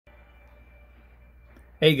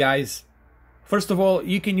Hey guys, first of all,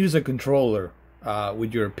 you can use a controller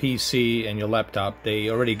with your PC and your laptop.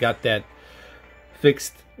 They already got that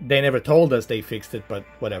fixed. They never told us they fixed it, but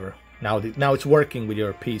whatever. Now it's working with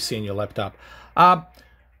your PC and your laptop.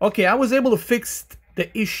 Okay, I was able to fix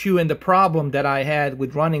the issue and the problem that I had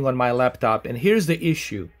with running on my laptop, and here's the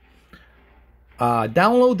issue.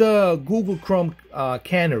 Download the Google Chrome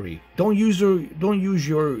canary. Don't use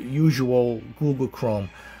your usual Google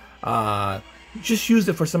Chrome. Just use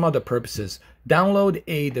it for some other purposes. Download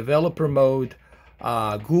a developer mode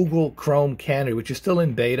Google Chrome canary, which is still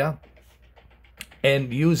in beta,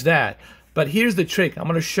 and use that. But here's the trick. I'm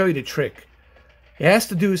going to show you the trick. It has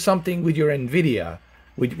to do something with your NVIDIA,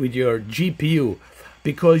 with your GPU,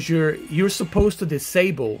 because you're supposed to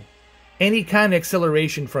disable any kind of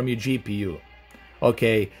acceleration from your GPU.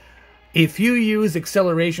 Okay, if you use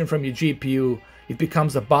acceleration from your GPU, it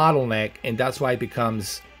becomes a bottleneck, and that's why it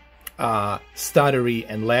becomes stuttery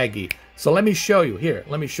and laggy. So let me show you here.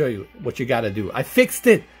 Let me show you what you got to do. I fixed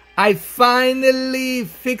it. I finally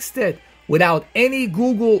fixed it without any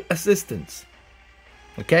Google assistance.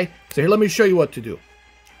 Okay, so here, let me show you what to do.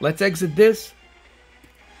 Let's exit this.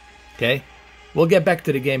 Okay, we'll get back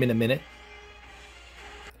to the game in a minute.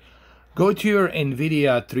 Go to your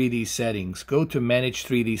NVIDIA 3D settings. Go to Manage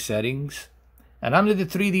 3D Settings. And under the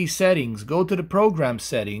 3D settings, go to the Program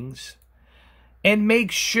Settings. And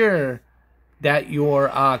make sure that your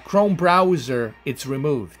Chrome browser, it's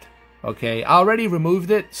removed. Okay, I already removed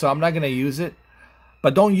it, so I'm not going to use it.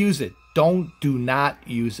 But don't use it. Do not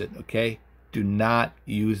use it, okay? Do not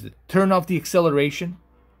use it. Turn off the acceleration.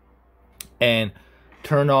 And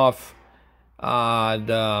turn off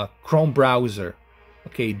the Chrome browser.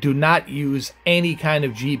 Okay, do not use any kind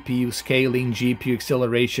of GPU scaling, GPU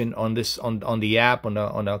acceleration on this on the app, on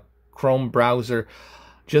a Chrome browser.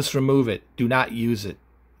 Just remove it. Do not use it.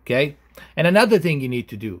 Okay? And another thing you need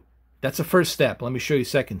to do. That's the first step. Let me show you the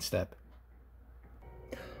second step.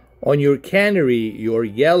 On your canary, your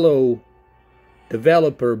yellow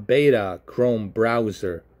developer beta Chrome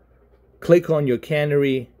browser, click on your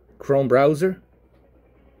canary Chrome browser.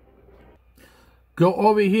 Go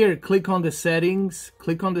over here, click on the settings,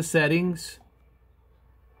 click on the settings.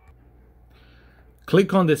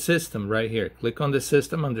 Click on the system right here. Click on the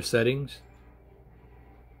system under settings.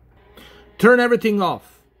 Turn everything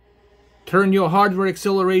off. Turn your hardware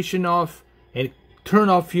acceleration off and turn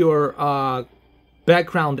off your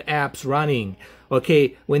background apps running.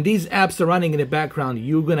 Okay, when these apps are running in the background,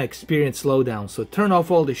 you're gonna experience slowdown. So turn off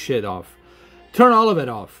all this shit off. Turn all of it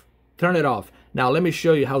off. Turn it off. Now let me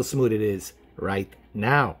show you how smooth it is right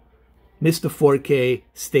now. Mr. 4K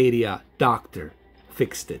Stadia Doctor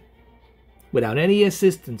fixed it without any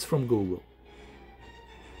assistance from Google.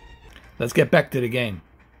 Let's get back to the game.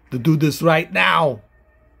 To do this right now.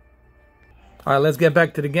 All right, let's get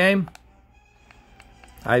back to the game.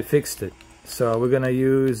 I fixed it. So we're gonna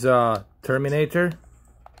use Terminator,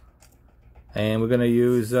 and we're gonna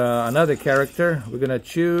use another character. We're gonna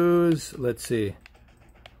choose, let's see,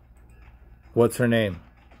 what's her name?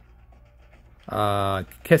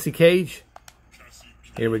 Cassie Cage.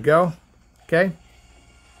 Here we go. Okay,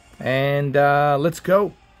 and let's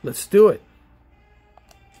go. Let's do it.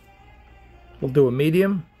 We'll do a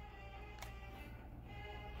medium.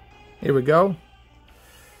 Here we go.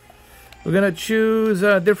 We're gonna choose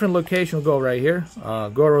a different location. We'll go right here,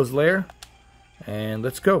 Goro's Lair, and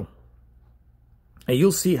let's go. And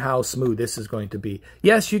you'll see how smooth this is going to be.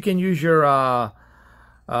 Yes, you can use your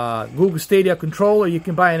Google Stadia controller. You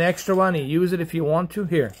can buy an extra one and use it if you want to.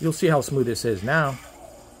 Here, you'll see how smooth this is now.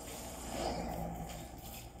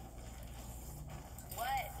 What?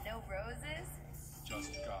 No roses?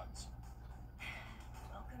 Just gods.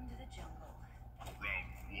 Welcome to the jungle. Round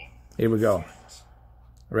one. Here we go.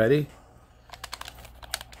 Ready?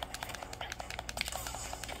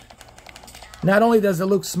 Not only does it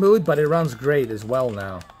look smooth, but it runs great as well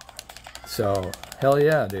now. So, hell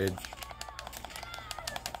yeah, dude.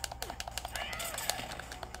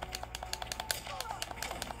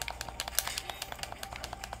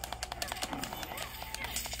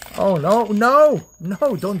 Oh, no, no,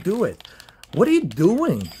 no, don't do it. What are you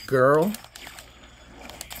doing, girl?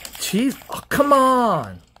 Jeez, oh, come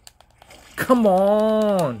on. Come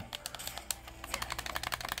on.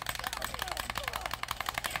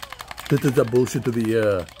 This is the bullshit of the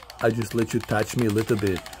year. I just let you touch me a little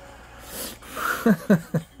bit.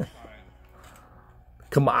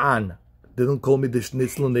 Come on. They don't call me the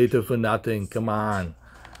Schnitzelator for nothing. Come on.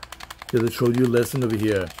 Gotta show you a lesson over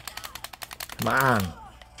here. Come on.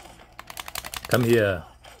 Come here.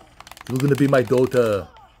 You're gonna be my daughter.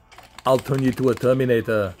 I'll turn you to a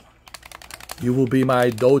Terminator. You will be my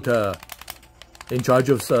daughter. in charge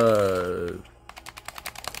of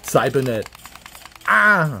Cybernet.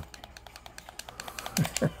 Ah!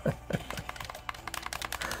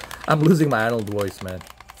 I'm losing my Arnold voice, man.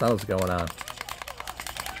 That's not what's going on.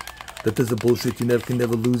 That is a bullshit. You can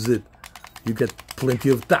never lose it. You get plenty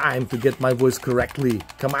of time to get my voice correctly.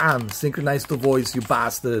 Come on, synchronize the voice, you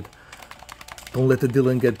bastard. Don't let the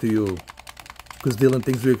Dylan get to you. Because Dylan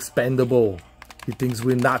thinks we're expendable. He thinks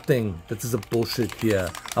we're nothing. That is a bullshit here.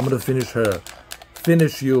 I'm gonna finish her.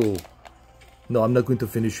 Finish you. No, I'm not going to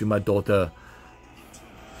finish you, my daughter.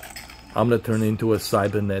 I'm gonna turn into a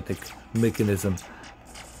cybernetic mechanism.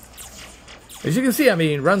 As you can see, I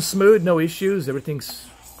mean, runs smooth, no issues, everything's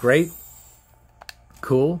great.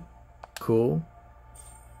 Cool. Cool.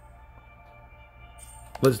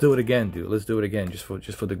 Let's do it again, dude. Let's do it again, just for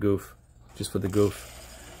the goof. Just for the goof.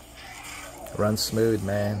 Run smooth,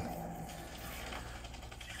 man.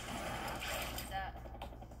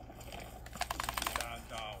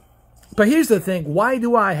 But here's the thing, why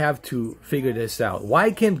do I have to figure this out?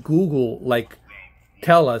 Why can't Google, like,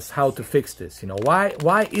 tell us how to fix this? You know,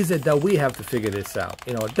 why is it that we have to figure this out?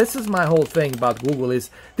 You know, this is my whole thing about Google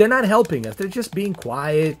is they're not helping us. They're just being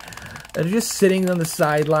quiet. They're just sitting on the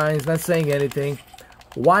sidelines, not saying anything.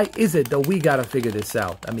 Why is it that we gotta figure this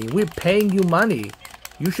out? I mean, we're paying you money.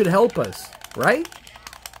 You should help us, right?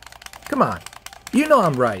 Come on. You know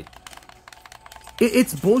I'm right.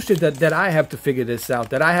 It's bullshit that I have to figure this out,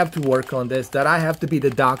 that I have to work on this, that I have to be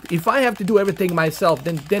the doctor. If I have to do everything myself,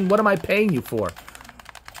 then what am I paying you for?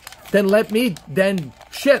 Then let me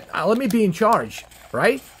be in charge,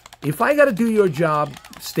 right? If I gotta do your job,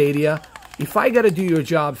 Stadia, if I gotta do your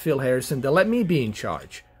job, Phil Harrison, then let me be in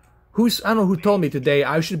charge. I don't know who told me today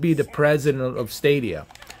I should be the president of Stadia.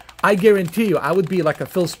 I guarantee you, I would be like a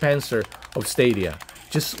Phil Spencer of Stadia.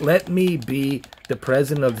 Just let me be the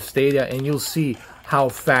president of Stadia and you'll see how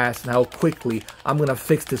fast and how quickly I'm gonna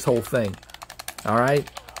fix this whole thing. Alright?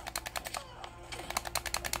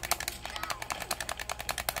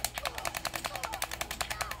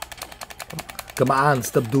 Come on,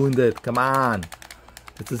 stop doing that. Come on.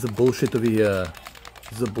 This is a bullshit over here.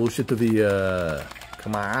 This is a bullshit over here.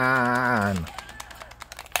 Come on.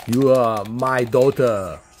 You are my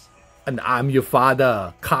daughter. And I'm your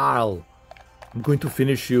father, Carl. I'm going to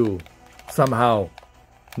finish you. Somehow.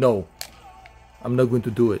 No. I'm not going to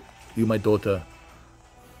do it. You my daughter.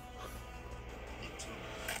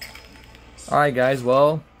 Alright guys,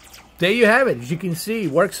 well, there you have it. As you can see,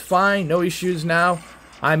 works fine. No issues now.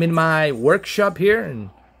 I'm in my workshop here and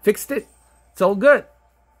fixed it. It's all good.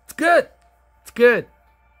 It's good. It's good.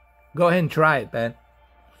 Go ahead and try it, man.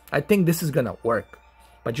 I think this is gonna work.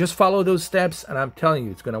 But just follow those steps and I'm telling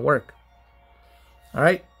you, it's gonna work.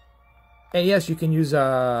 Alright? And yes, you can use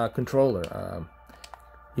a controller.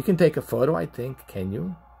 You can take a photo, I think. Can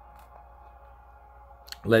you?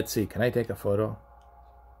 Let's see. Can I take a photo?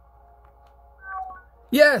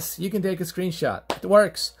 Yes, you can take a screenshot. It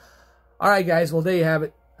works. Alright guys, well there you have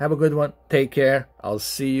it. Have a good one. Take care. I'll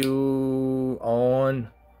see you on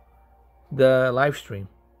the live stream.